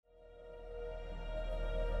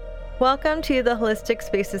Welcome to the Holistic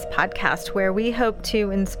Spaces podcast, where we hope to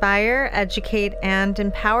inspire, educate, and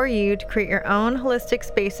empower you to create your own holistic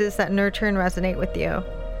spaces that nurture and resonate with you.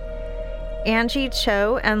 Angie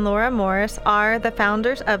Cho and Laura Morris are the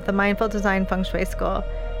founders of the Mindful Design Feng Shui School.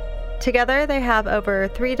 Together, they have over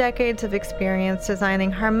 3 decades of experience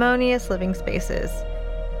designing harmonious living spaces.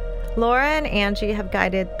 Laura and Angie have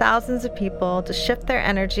guided thousands of people to shift their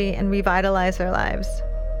energy and revitalize their lives.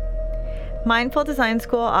 Mindful Design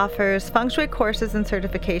School offers feng shui courses and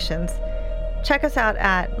certifications. Check us out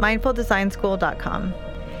at mindfuldesignschool.com.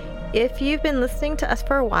 If you've been listening to us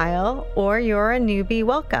for a while or you're a newbie,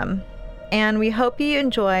 welcome. And we hope you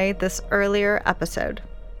enjoy this earlier episode.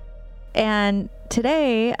 And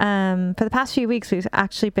today, for the past few weeks, we've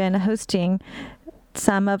actually been hosting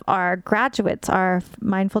some of our graduates, our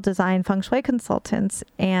Mindful Design Feng Shui consultants,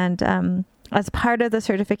 and as part of the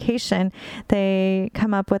certification, they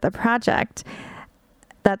come up with a project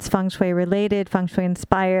that's feng shui related, feng shui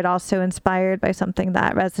inspired, also inspired by something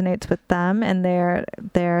that resonates with them and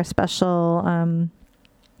their special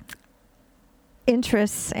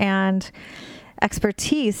interests and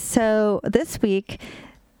expertise. So this week,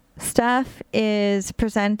 Steph is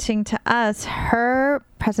presenting to us her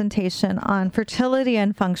presentation on fertility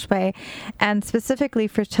and feng shui, and specifically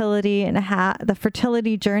fertility and the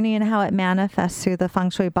fertility journey and how it manifests through the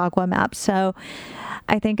feng shui Bagua map. So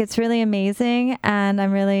I think it's really amazing, and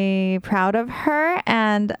I'm really proud of her,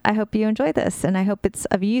 and I hope you enjoy this, and I hope it's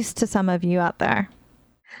of use to some of you out there.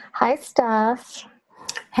 Hi, Steph.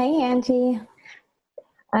 Hey, Angie.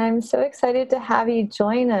 I'm so excited to have you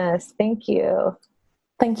join us. Thank you.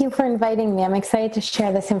 Thank you for inviting me. I'm excited to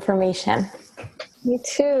share this information. Me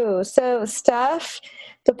too. So Steph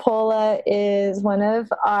DePola is one of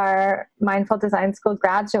our Mindful Design School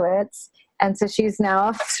graduates. And so she's now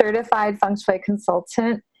a certified feng shui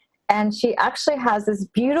consultant. And she actually has this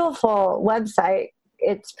beautiful website.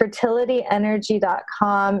 It's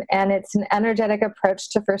fertilityenergy.com, and it's an energetic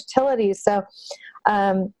approach to fertility. So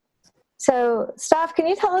Steph, can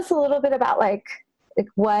you tell us a little bit about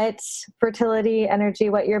what fertility energy,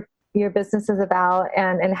 what your business is about,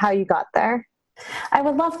 and how you got there? I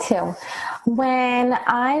would love to. When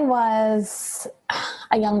I was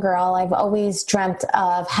a young girl, I've always dreamt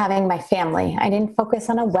of having my family. I didn't focus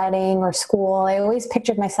on a wedding or school. I always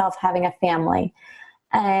pictured myself having a family.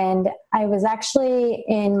 And I was actually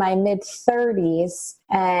in my mid-30s,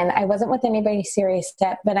 and I wasn't with anybody serious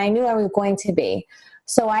yet, but I knew I was going to be.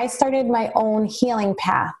 So I started my own healing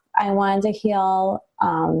path. I wanted to heal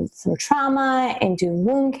some trauma and do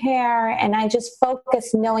wound care. And I just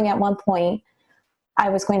focused knowing at one point I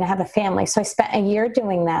was going to have a family. So I spent a year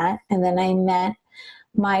doing that. And then I met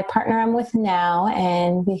my partner I'm with now,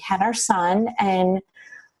 and we had our son. And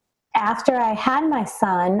after I had my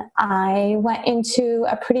son, I went into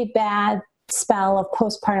a pretty bad spell of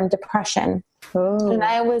postpartum depression. Oh. And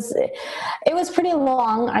it was pretty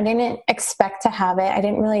long. I didn't expect to have it. I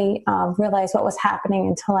didn't really realize what was happening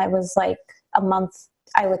until I was like a month,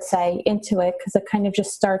 I would say, into it, because it kind of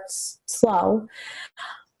just starts slow.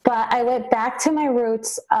 But I went back to my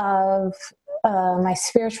roots of my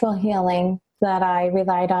spiritual healing that I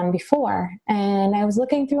relied on before. And I was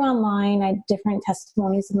looking through online at different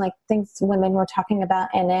testimonies and things women were talking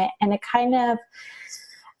about in it. And it kind of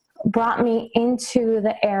brought me into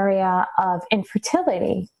the area of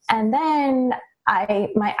infertility. And then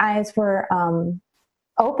my eyes were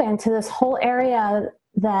open to this whole area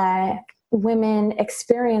that women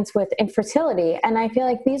experience with infertility. And I feel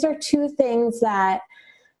like these are two things that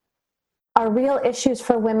are real issues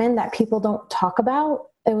for women that people don't talk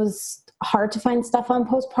about. It was hard to find stuff on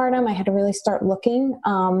postpartum. I had to really start looking.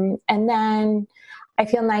 And then I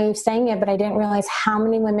feel naive saying it, but I didn't realize how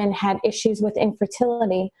many women had issues with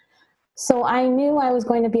infertility. So I knew I was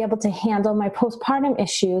going to be able to handle my postpartum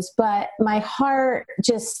issues, but my heart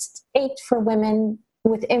just ached for women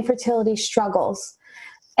with infertility struggles.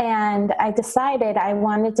 And I decided I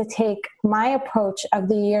wanted to take my approach of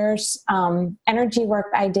the years energy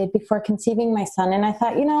work I did before conceiving my son. And I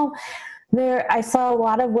thought, I saw a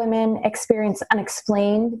lot of women experience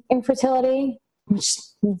unexplained infertility, which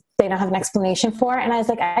they don't have an explanation for. And I was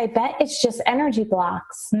like, I bet it's just energy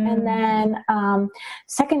blocks. And then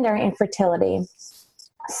secondary infertility.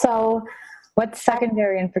 So what's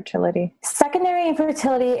secondary infertility? Secondary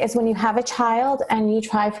infertility is when you have a child and you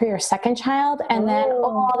try for your second child, and then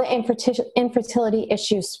all the infertility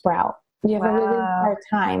issues sprout. You have a really hard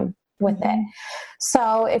time with it.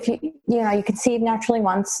 So if you conceive naturally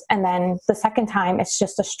once, and then the second time it's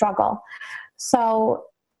just a struggle. So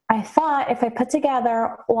I thought if I put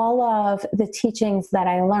together all of the teachings that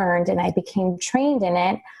I learned and I became trained in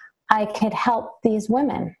it, I could help these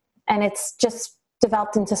women. And it's just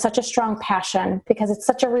developed into such a strong passion because it's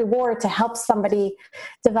such a reward to help somebody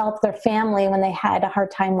develop their family when they had a hard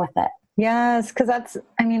time with it. Yes, because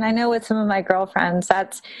I know with some of my girlfriends,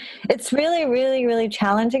 it's really, really, really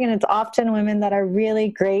challenging. And it's often women that are really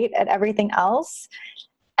great at everything else.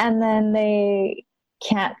 And then they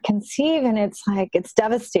can't conceive, and it's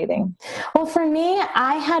devastating. Well, for me,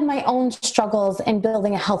 I had my own struggles in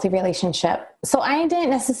building a healthy relationship. So I didn't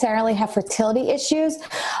necessarily have fertility issues,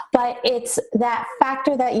 but it's that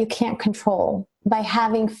factor that you can't control by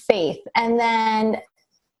having faith. And then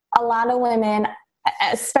a lot of women,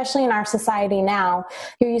 especially in our society now,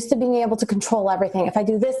 you're used to being able to control everything. If I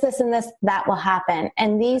do this, this, and this, that will happen.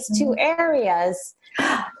 And these two areas,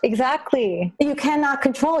 exactly, you cannot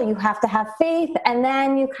control. You have to have faith, and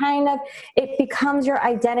then it becomes your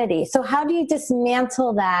identity. So how do you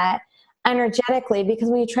dismantle that energetically? Because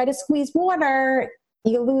when you try to squeeze water,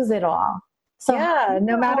 you lose it all. So yeah,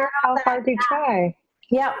 no matter how hard you try.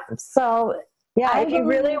 Yep. So yeah, if you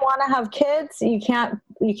really want to have kids, you can't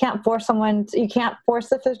force you can't force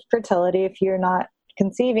the fertility if you're not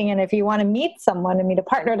conceiving. And if you want to meet someone and meet a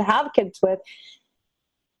partner to have kids with,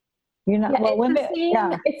 you're not.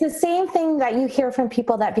 It's the same thing that you hear from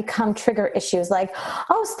people that become trigger issues, like,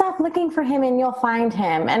 oh, stop looking for him and you'll find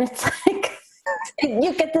him. And it's like,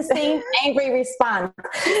 you get the same angry response.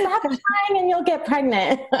 Stop trying and you'll get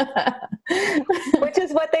pregnant. Which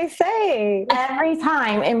is what they say every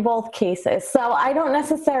time in both cases. So I don't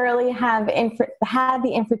necessarily had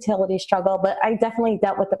the infertility struggle, but I definitely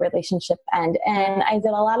dealt with the relationship end. And I did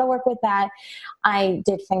a lot of work with that. I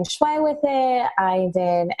did feng shui with it. I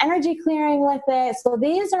did energy clearing with it. So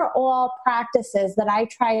these are all practices that I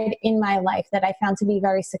tried in my life that I found to be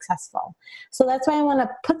very successful. So that's why I want to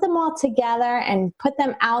put them all together and put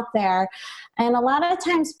them out there. And a lot of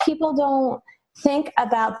times people don't think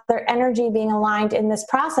about their energy being aligned in this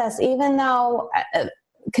process, even though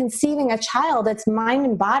conceiving a child, it's mind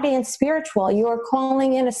and body and spiritual. You are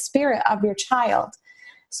calling in a spirit of your child.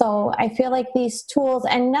 So I feel like these tools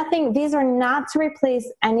these are not to replace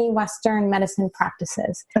any Western medicine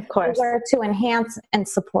practices. Of course. These are to enhance and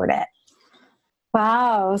support it.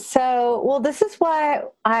 Wow. So, well, this is why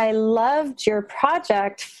I loved your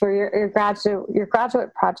project for your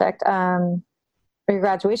graduate project, or your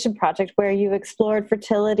graduation project, where you explored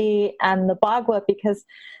fertility and the Bagua, because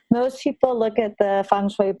most people look at the Feng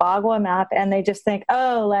Shui Bagua map and they just think,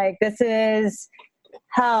 oh, like this is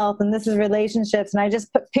health and this is relationships, and I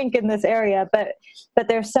just put pink in this area, but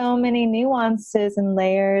there's so many nuances and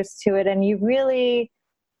layers to it, and you really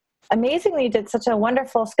amazingly did such a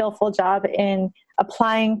wonderful, skillful job in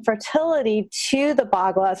applying fertility to the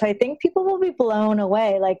Bagua. So I think people will be blown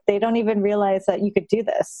away. Like they don't even realize that you could do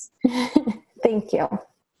this. Thank you.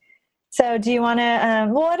 So do you want to,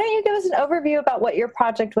 why don't you give us an overview about what your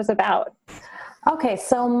project was about? Okay,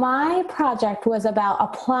 so my project was about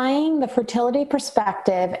applying the fertility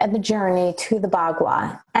perspective and the journey to the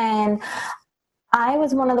Bagua. And I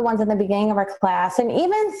was one of the ones in the beginning of our class. And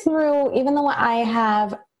even though I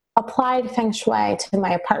have applied feng shui to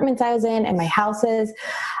my apartments I was in and my houses,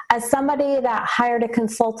 as somebody that hired a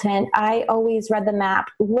consultant, I always read the map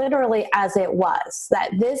literally as it was, that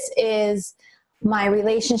this is my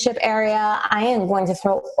relationship area. I am going to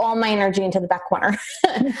throw all my energy into the back corner.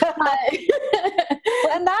 And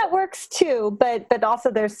that works too, but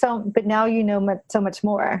also but now you know so much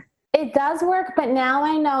more. It does work, but now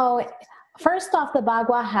I know, first off, the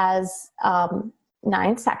Bagua has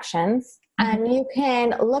 9 sections, and you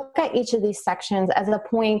can look at each of these sections as a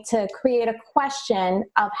point to create a question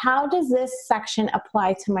of how does this section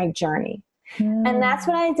apply to my journey? And that's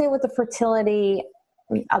what I did with the fertility.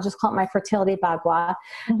 I'll just call it my fertility Bagua.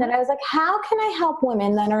 That I was like, how can I help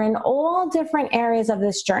women that are in all different areas of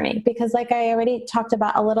this journey? Because like I already talked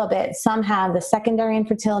about a little bit, some have the secondary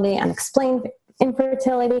infertility, unexplained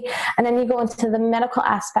infertility, and then you go into the medical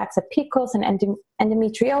aspects of PCOS and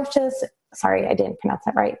endometriosis. Sorry, I didn't pronounce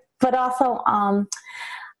that right. But also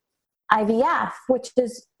IVF, which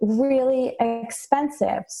is really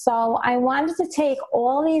expensive. So I wanted to take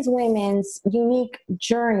all these women's unique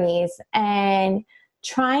journeys and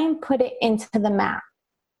try and put it into the map.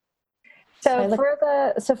 So for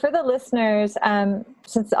the listeners,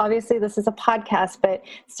 since obviously this is a podcast, but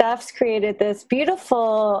Steph's created this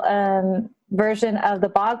beautiful version of the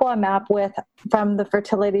Bagua map from the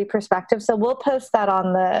fertility perspective. So we'll post that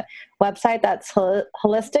on the website. That's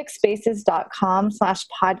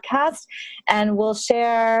holisticspaces.com/podcast. And we'll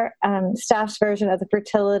share Steph's version of the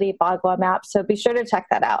fertility Bagua map. So be sure to check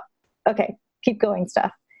that out. Okay, keep going,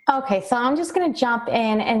 Steph. Okay, so I'm just going to jump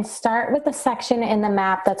in and start with the section in the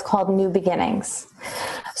map that's called New Beginnings.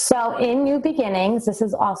 So in New Beginnings, this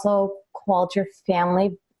is also called your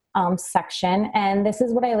family section, and this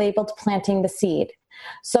is what I labeled planting the seed.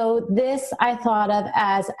 So this I thought of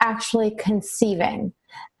as actually conceiving.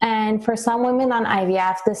 And for some women on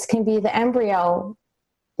IVF, this can be the embryo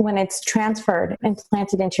when it's transferred and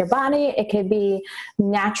planted into your body. It could be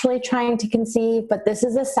naturally trying to conceive, but this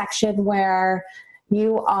is a section where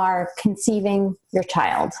you are conceiving your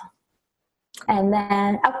child. And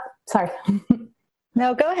then, oh, sorry.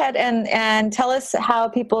 No, go ahead and tell us how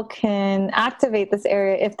people can activate this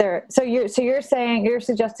area if they're, so you're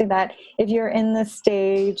suggesting that if you're in the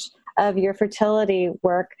stage of your fertility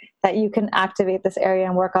work, that you can activate this area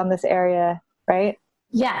and work on this area, right?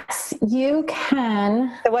 Yes, you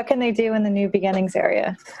can. So what can they do in the New Beginnings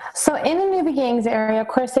area? So in the New Beginnings area, of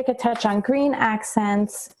course, they could touch on green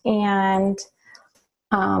accents and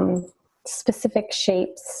specific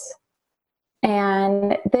shapes.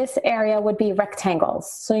 And this area would be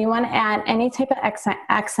rectangles. So you want to add any type of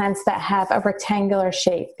accents that have a rectangular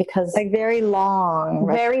shape, because like very long,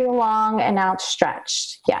 very long and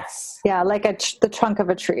outstretched. Yes. Yeah, like the trunk of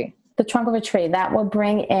a tree. The trunk of a tree. That will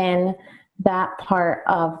bring in that part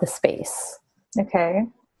of the space. Okay.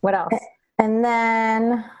 What else? And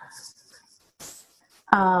then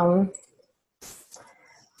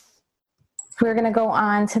we're going to go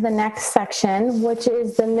on to the next section, which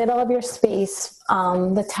is the middle of your space,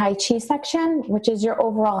 the Tai Chi section, which is your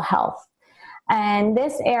overall health. And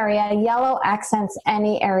this area, yellow accents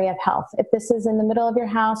any area of health. If this is in the middle of your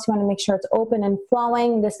house, you want to make sure it's open and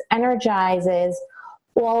flowing. This energizes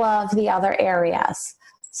all of the other areas.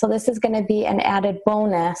 So this is going to be an added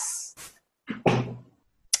bonus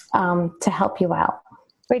to help you out.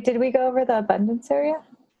 Wait, did we go over the abundance area?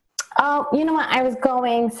 Oh, you know what? I was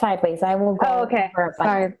going sideways. I will go. Oh, okay.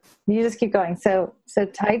 Sorry. You just keep going. So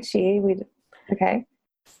Tai Chi, okay.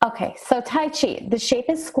 Okay, so Tai Chi, the shape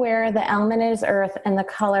is square, the element is earth, and the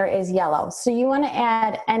color is yellow. So you want to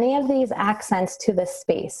add any of these accents to this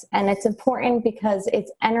space. And it's important because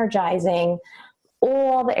it's energizing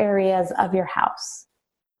all the areas of your house.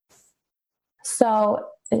 So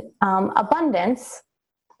abundance,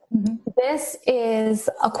 this is,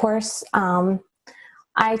 of course,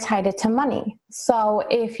 I tied it to money. So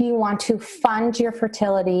if you want to fund your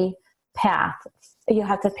fertility path, you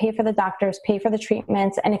have to pay for the doctors, pay for the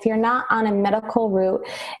treatments. And if you're not on a medical route,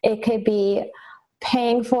 it could be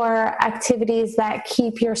paying for activities that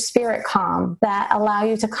keep your spirit calm, that allow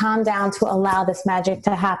you to calm down to allow this magic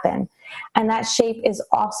to happen. And that shape is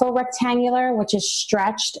also rectangular, which is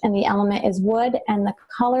stretched, and the element is wood. And the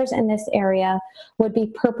colors in this area would be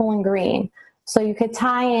purple and green. So you could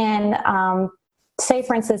tie in, say,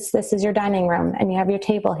 for instance, this is your dining room and you have your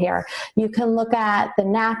table here. You can look at the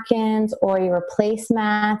napkins or your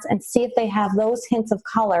placemats and see if they have those hints of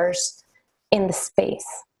colors in the space.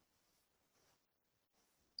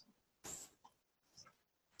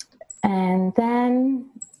 And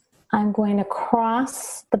then I'm going to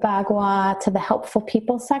cross the Bagua to the helpful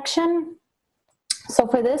people section. So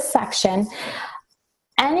for this section,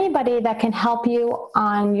 anybody that can help you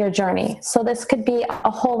on your journey. So this could be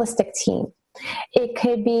a holistic team. It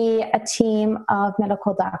could be a team of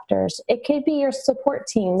medical doctors. It could be your support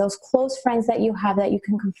team, those close friends that you have that you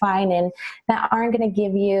can confide in, that aren't going to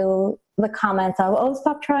give you the comments of, oh,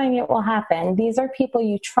 stop trying, it will happen. These are people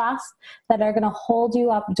you trust that are going to hold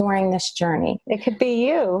you up during this journey. It could be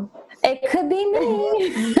you. It could be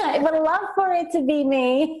me. I would love for it to be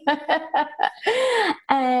me.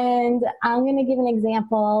 And I'm going to give an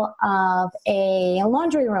example of a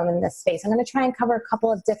laundry room in this space. I'm going to try and cover a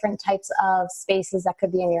couple of different types of spaces that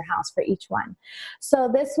could be in your house for each one.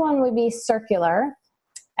 So this one would be circular.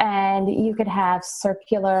 And you could have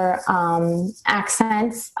circular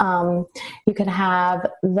accents. You could have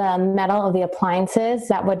the metal of the appliances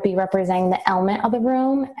that would be representing the element of the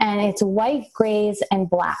room. And it's white, grays, and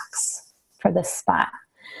blacks for this spot.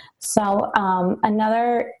 So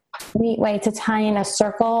another neat way to tie in a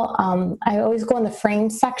circle, I always go in the frame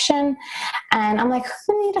section. And I'm like,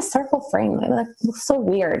 who need a circle frame? It looks so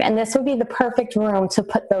weird. And this would be the perfect room to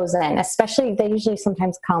put those in, especially they usually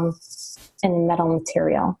sometimes come in metal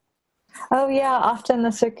material. Oh yeah, often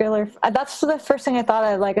the circular, that's the first thing I thought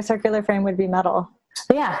of, like a circular frame would be metal.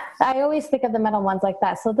 Yeah, I always think of the metal ones like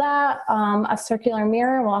that. So that, a circular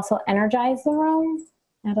mirror will also energize the room,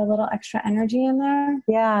 add a little extra energy in there.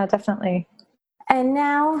 Yeah, definitely. And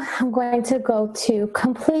now I'm going to go to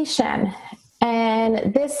completion.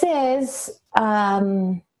 And this is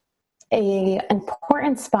a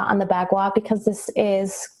important spot on the Bagua because this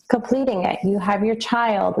is completing it. You have your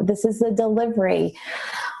child. This is the delivery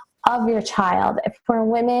of your child. For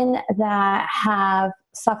women that have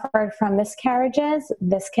suffered from miscarriages,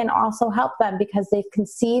 this can also help them because they've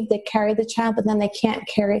conceived, they carry the child, but then they can't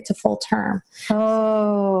carry it to full term.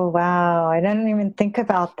 Oh, wow. I didn't even think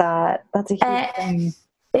about that. That's a huge thing.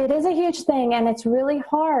 It is a huge thing, and it's really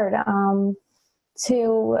hard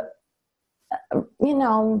to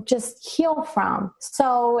just heal from.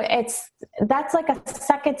 So that's like a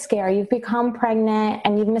second scare. You've become pregnant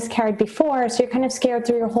and you've miscarried before, so you're kind of scared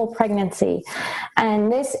through your whole pregnancy.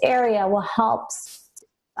 And this area will help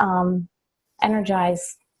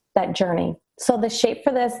energize that journey. So the shape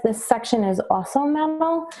for this section is also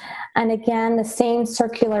metal. And again, the same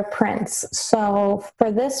circular prints. So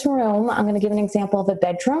for this room, I'm going to give an example of a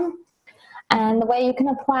bedroom. And the way you can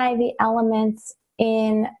apply the elements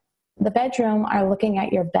in the bedroom are looking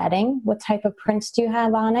at your bedding. What type of prints do you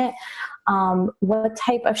have on it? What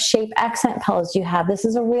type of shape accent pillows do you have? This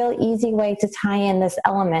is a real easy way to tie in this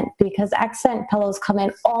element because accent pillows come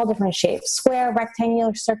in all different shapes, square,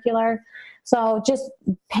 rectangular, circular. So just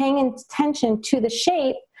paying attention to the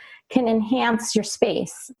shape can enhance your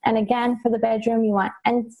space. And again, for the bedroom, you want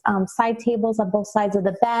side tables on both sides of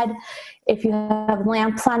the bed. If you have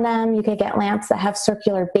lamps on them, you could get lamps that have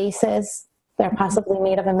circular bases. They're possibly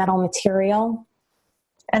made of a metal material.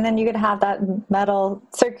 And then you could have that metal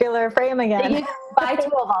circular frame again. You buy 2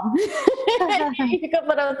 of them. You could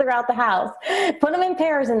put them throughout the house. Put them in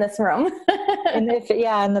pairs in this room. in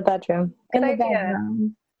the bedroom. Good idea.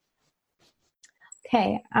 Bedroom.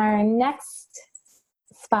 Okay, our next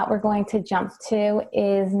spot we're going to jump to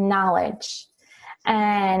is knowledge.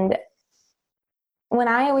 And when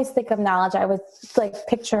I always think of knowledge, I would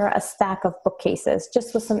picture a stack of bookcases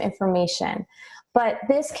just with some information. But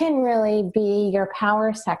this can really be your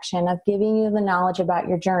power section of giving you the knowledge about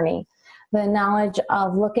your journey, the knowledge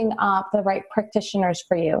of looking up the right practitioners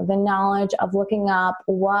for you, the knowledge of looking up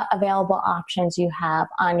what available options you have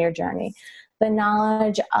on your journey, the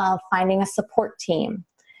knowledge of finding a support team.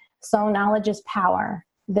 So knowledge is power.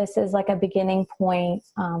 This is like a beginning point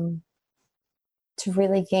to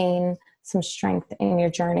really gain some strength in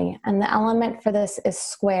your journey. And the element for this is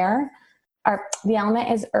square. The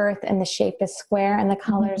element is earth and the shape is square and the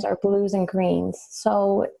colors are blues and greens.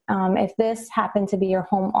 So if this happened to be your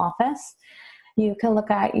home office, you can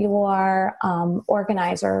look at your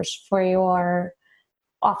organizers for your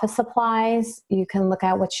office supplies. You can look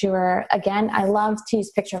at again, I love to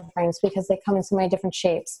use picture frames because they come in so many different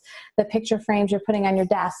shapes. The picture frames you're putting on your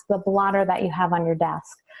desk, the blotter that you have on your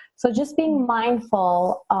desk. So just being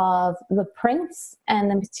mindful of the prints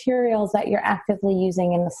and the materials that you're actively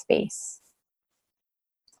using in the space.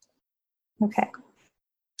 Okay.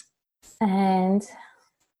 And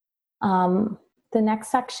the next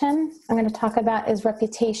section I'm going to talk about is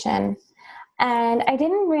reputation. And I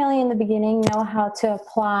didn't really in the beginning know how to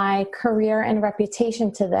apply career and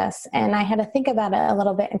reputation to this. And I had to think about it a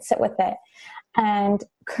little bit and sit with it. And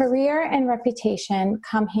career and reputation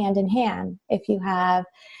come hand in hand. If you have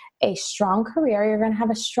a strong career, you're going to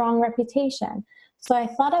have a strong reputation. So I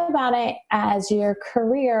thought about it as your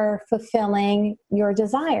career fulfilling your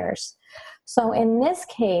desires. So in this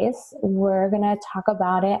case, we're going to talk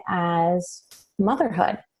about it as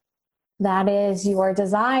motherhood. That is your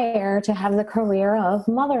desire to have the career of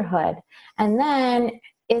motherhood. And then,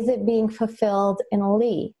 is it being fulfilled in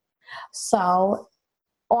Lee? So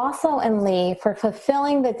also in Lee, for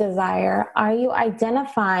fulfilling the desire, are you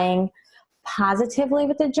identifying positively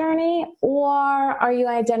with the journey, or are you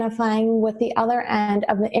identifying with the other end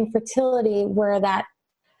of the infertility where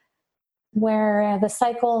the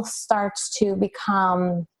cycle starts to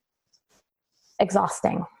become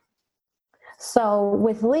exhausting? So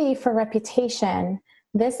with Lee, for reputation,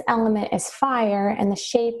 this element is fire and the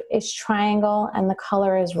shape is triangle and the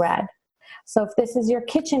color is red. So if this is your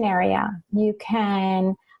kitchen area, you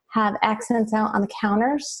can have accents out on the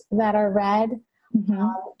counters that are red.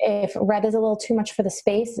 If red is a little too much for the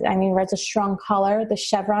space, red's a strong color. The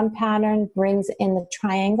chevron pattern brings in the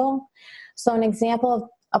triangle. So an example of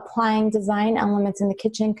applying design elements in the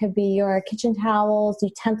kitchen could be your kitchen towels,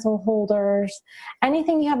 utensil holders,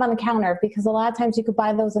 anything you have on the counter, because a lot of times you could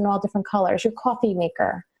buy those in all different colors. Your coffee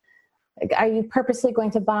maker. Are you purposely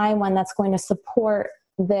going to buy one that's going to support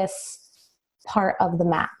this part of the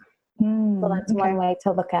map? So that's one way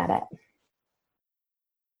to look at it.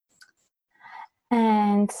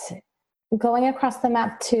 And going across the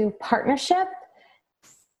map to partnership,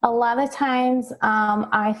 a lot of times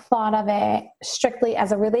I thought of it strictly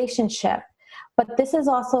as a relationship, but this is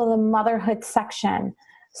also the motherhood section.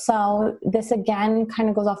 So this again kind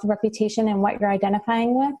of goes off the reputation and what you're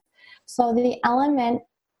identifying with. So the element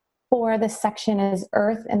for this section is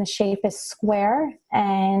earth and the shape is square.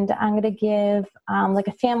 And I'm going to give like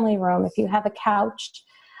a family room. If you have a couch,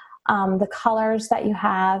 the colors that you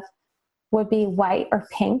have would be white or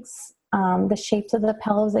pinks. The shapes of the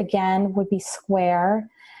pillows, again, would be square.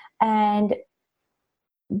 And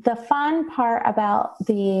the fun part about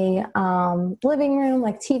the living room,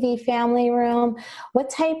 like TV family room, what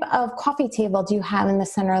type of coffee table do you have in the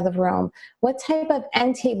center of the room? What type of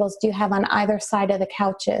end tables do you have on either side of the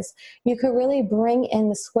couches? You could really bring in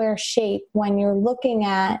the square shape when you're looking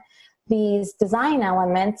at these design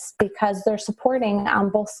elements because they're supporting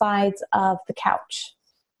on both sides of the couch.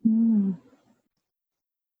 Mm.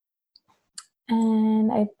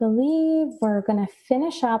 And I believe we're going to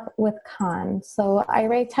finish up with Khan. So I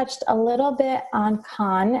already touched a little bit on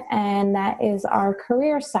Khan, and that is our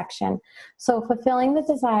career section. So fulfilling the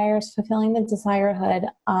desires, fulfilling the desirehood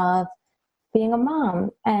of being a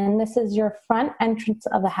mom. And this is your front entrance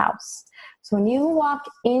of the house. So when you walk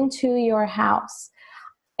into your house,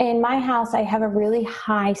 in my house, I have a really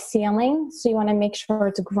high ceiling, so you want to make sure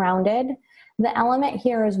it's grounded. The element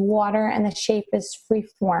here is water, and the shape is free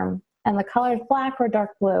form. And the color is black or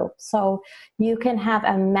dark blue. So you can have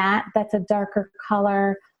a mat that's a darker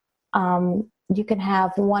color. You can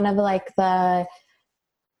have one of like the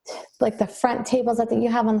front tables that you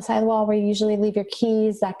have on the side of the wall where you usually leave your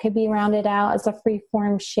keys. That could be rounded out as a free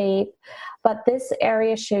form shape. But this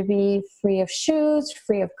area should be free of shoes,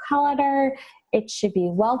 free of clutter. It should be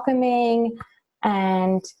welcoming.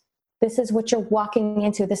 And this is what you're walking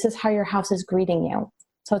into. This is how your house is greeting you.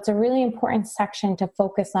 So it's a really important section to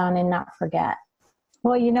focus on and not forget.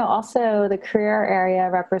 Well, also the career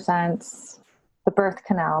area represents the birth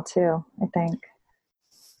canal too, I think.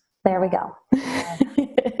 There we go.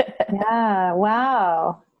 Yeah.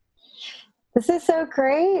 Wow. This is so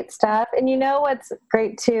great, Steph. And what's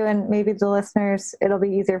great too, and maybe the listeners, it'll be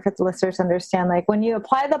easier for the listeners to understand, like when you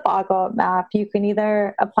apply the Bagua map, you can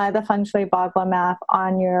either apply the Feng Shui Bagua map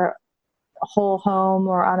on your whole home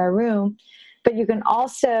or on a room. But you can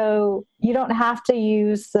also, you don't have to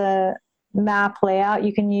use the map layout.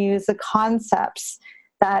 You can use the concepts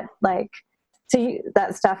that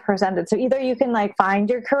that Steph presented. So either you can find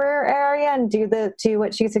your career area and do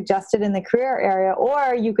what she suggested in the career area,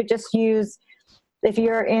 or you could just use, if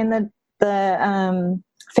you're in the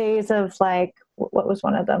phase of what was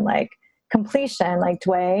one of them, completion,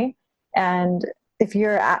 Dway. And if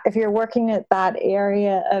you're working at that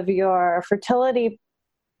area of your fertility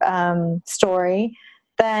story,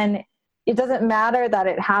 then it doesn't matter that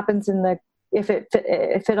it happens if it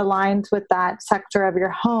aligns with that sector of your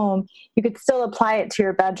home. You could still apply it to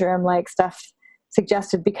your bedroom, like Steph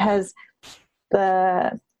suggested, because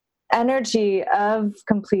the energy of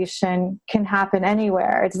completion can happen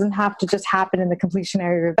anywhere. It doesn't have to just happen in the completion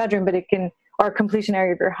area of your bedroom, but it can, or completion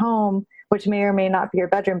area of your home, which may or may not be your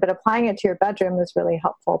bedroom. But applying it to your bedroom is really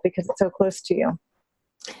helpful because it's so close to you.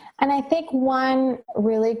 And I think one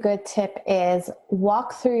really good tip is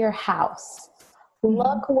walk through your house.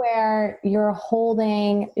 Look where you're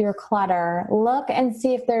holding your clutter. Look and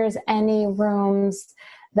see if there's any rooms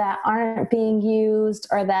that aren't being used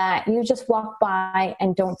or that you just walk by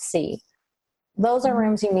and don't see. Those are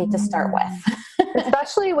rooms you need to start with.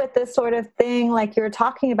 Especially with this sort of thing, like you were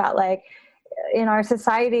talking about, in our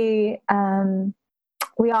society,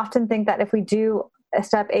 we often think that if we do a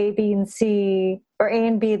step A, B, and C, or A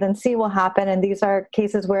and B, then C will happen. And these are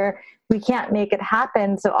cases where we can't make it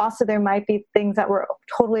happen. So also there might be things that we're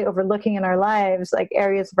totally overlooking in our lives, like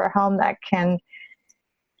areas of our home that can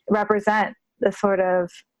represent the sort of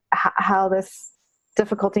how this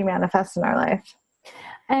difficulty manifests in our life.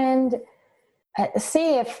 And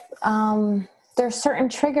see if there's certain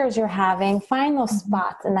triggers you're having, find those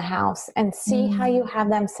spots in the house and see how you have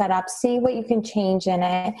them set up, see what you can change in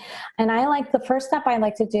it. And the first step I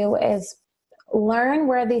like to do is learn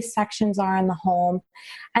where these sections are in the home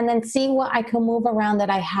and then see what I can move around that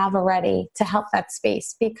I have already to help that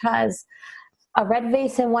space, because a red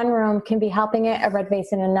vase in one room can be helping it. A red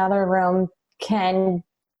vase in another room can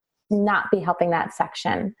not be helping that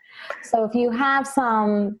section. So if you have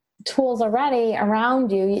some tools already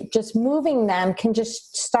around you, just moving them can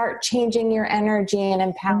just start changing your energy and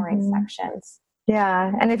empowering sections.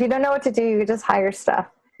 Yeah. And if you don't know what to do, you just hire stuff.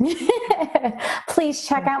 Please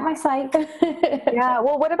check out my site. Yeah.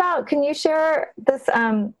 Well, what about, can you share this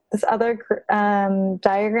other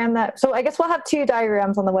diagram so I guess we'll have two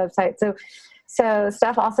diagrams on the website. So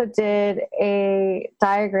Steph also did a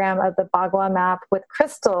diagram of the Bagua map with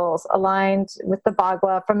crystals aligned with the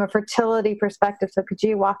Bagua from a fertility perspective. So could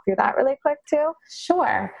you walk through that really quick too?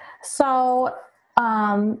 Sure. So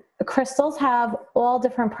crystals have all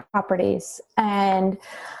different properties, and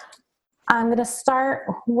I'm going to start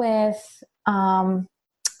with the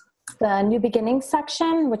new beginning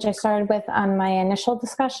section, which I started with on my initial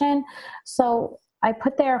discussion. So I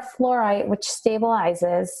put there fluorite, which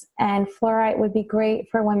stabilizes, and fluorite would be great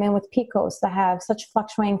for women with PCOS that have such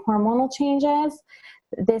fluctuating hormonal changes.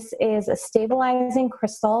 This is a stabilizing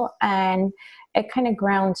crystal, and it kind of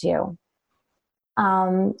grounds you.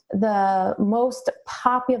 The most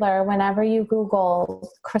popular, whenever you Google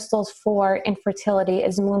crystals for infertility,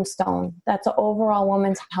 is moonstone. That's an overall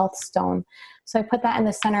woman's health stone. So I put that in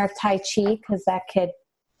the center of Tai Chi because that could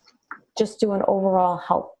just do an overall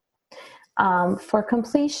help. For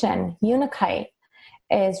completion, Unakite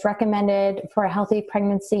is recommended for a healthy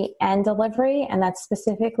pregnancy and delivery, and that's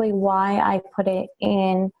specifically why I put it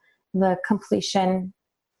in the completion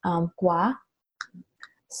gua.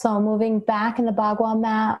 So moving back in the Bagua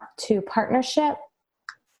map to partnership,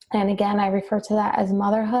 and again, I refer to that as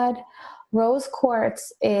motherhood. Rose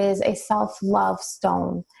quartz is a self-love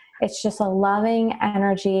stone. It's just a loving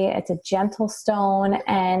energy. It's a gentle stone,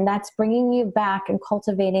 and that's bringing you back and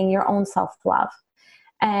cultivating your own self-love.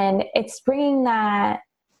 And it's bringing that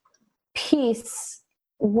peace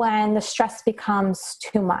when the stress becomes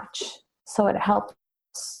too much. So it helps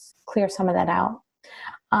clear some of that out.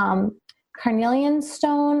 Carnelian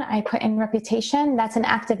stone, I put in reputation. That's an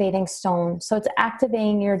activating stone. So it's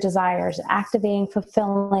activating your desires, activating,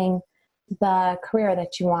 fulfilling the career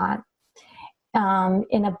that you want.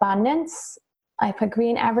 In abundance, I put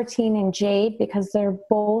green avertine and jade because they're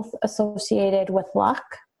both associated with luck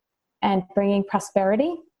and bringing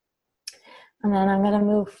prosperity. And then I'm going to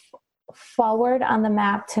move forward on the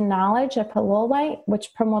map to knowledge. I put lowlight,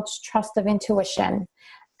 which promotes trust of intuition.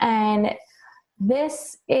 And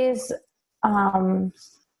this is a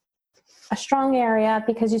strong area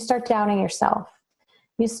because you start doubting yourself.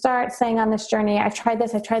 You start saying on this journey, I've tried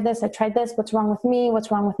this, I've tried this, I've tried this. What's wrong with me? What's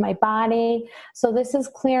wrong with my body? So this is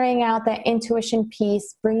clearing out that intuition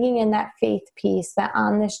piece, bringing in that faith piece, that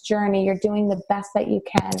on this journey, you're doing the best that you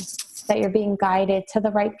can, that you're being guided to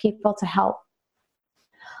the right people to help.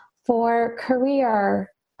 For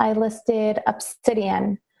career, I listed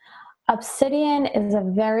obsidian. Obsidian is a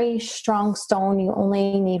very strong stone. You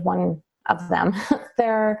only need one of them.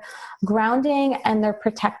 They're grounding and they're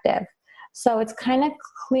protective. So it's kind of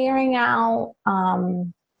clearing out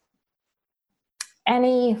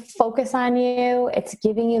any focus on you. It's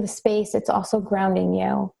giving you the space. It's also grounding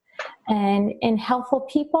you. And in helpful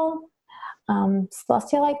people,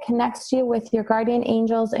 Celestial Light connects you with your guardian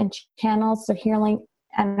angels and channels their healing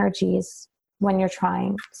energies when you're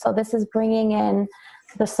trying. So this is bringing in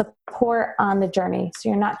the support on the journey. So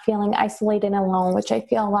you're not feeling isolated and alone, which I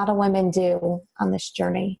feel a lot of women do on this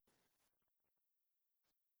journey.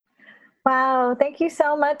 Wow. Thank you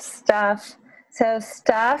so much, Steph. So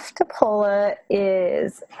Steph Topola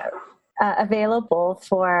is available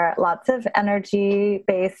for lots of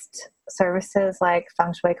energy-based services like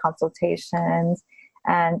feng shui consultations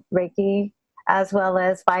and Reiki, as well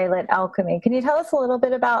as Violet Alchemy. Can you tell us a little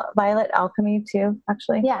bit about Violet Alchemy too,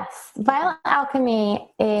 actually? Yes. Violet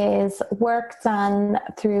Alchemy is work done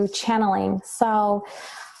through channeling. So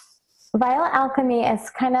Violet Alchemy is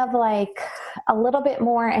kind of like a little bit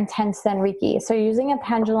more intense than Reiki. So you're using a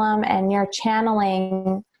pendulum and you're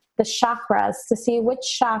channeling the chakras to see which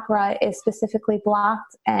chakra is specifically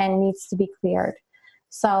blocked and needs to be cleared.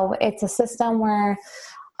 So it's a system where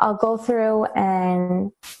I'll go through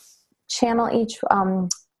and channel each,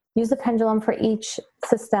 use the pendulum for each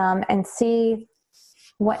system and see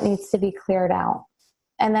what needs to be cleared out.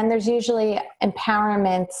 And then there's usually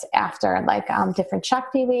empowerment after, like different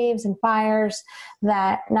Shakti waves and fires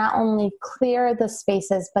that not only clear the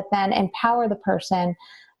spaces, but then empower the person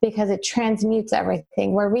because it transmutes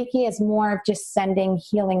everything. Where Reiki is more of just sending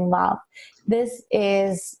healing love. This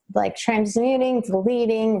is like transmuting,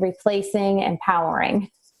 deleting, replacing,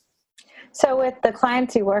 empowering. So with the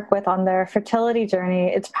clients you work with on their fertility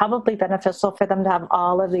journey, it's probably beneficial for them to have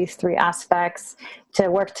all of these three aspects to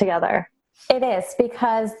work together. It is,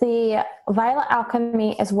 because the Violet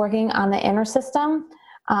Alchemy is working on the inner system,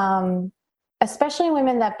 especially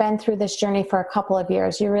women that have been through this journey for a couple of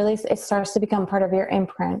years. It starts to become part of your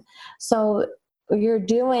imprint. So you're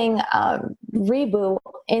doing a reboot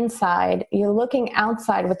inside. You're looking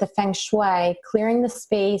outside with the feng shui, clearing the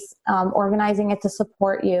space, organizing it to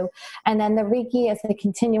support you. And then the Reiki is the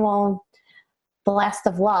continual blast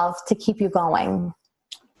of love to keep you going.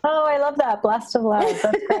 Oh, I love that. Blast of love.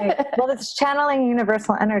 That's great. Well, it's channeling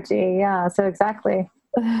universal energy. Yeah, so exactly.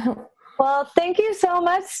 Well, thank you so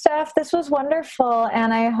much, Steph. This was wonderful.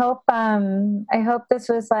 And I hope this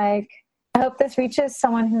reaches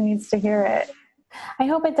someone who needs to hear it. I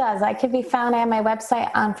hope it does. I could be found at my website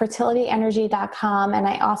on fertilityenergy.com. And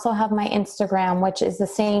I also have my Instagram, which is the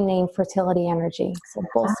same name, Fertility Energy. So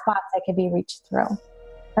both spots I could be reached through.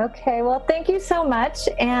 Okay. Well, thank you so much.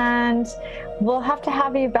 And we'll have to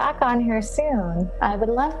have you back on here soon. I would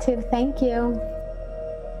love to. Thank you.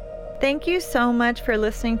 Thank you so much for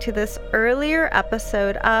listening to this earlier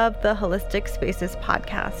episode of the Holistic Spaces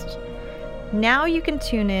podcast. Now you can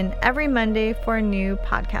tune in every Monday for a new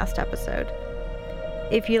podcast episode.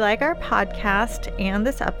 If you like our podcast and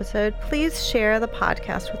this episode, please share the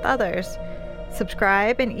podcast with others.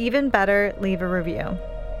 Subscribe, and even better, leave a review.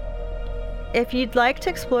 If you'd like to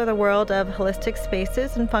explore the world of holistic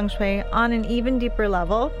spaces and feng shui on an even deeper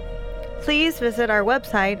level, please visit our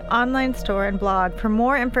website, online store, and blog for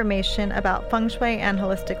more information about feng shui and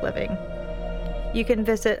holistic living. You can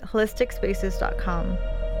visit holisticspaces.com.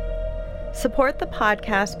 Support the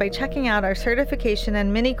podcast by checking out our certification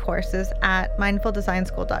and mini courses at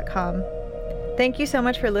mindfuldesignschool.com. Thank you so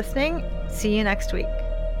much for listening. See you next week.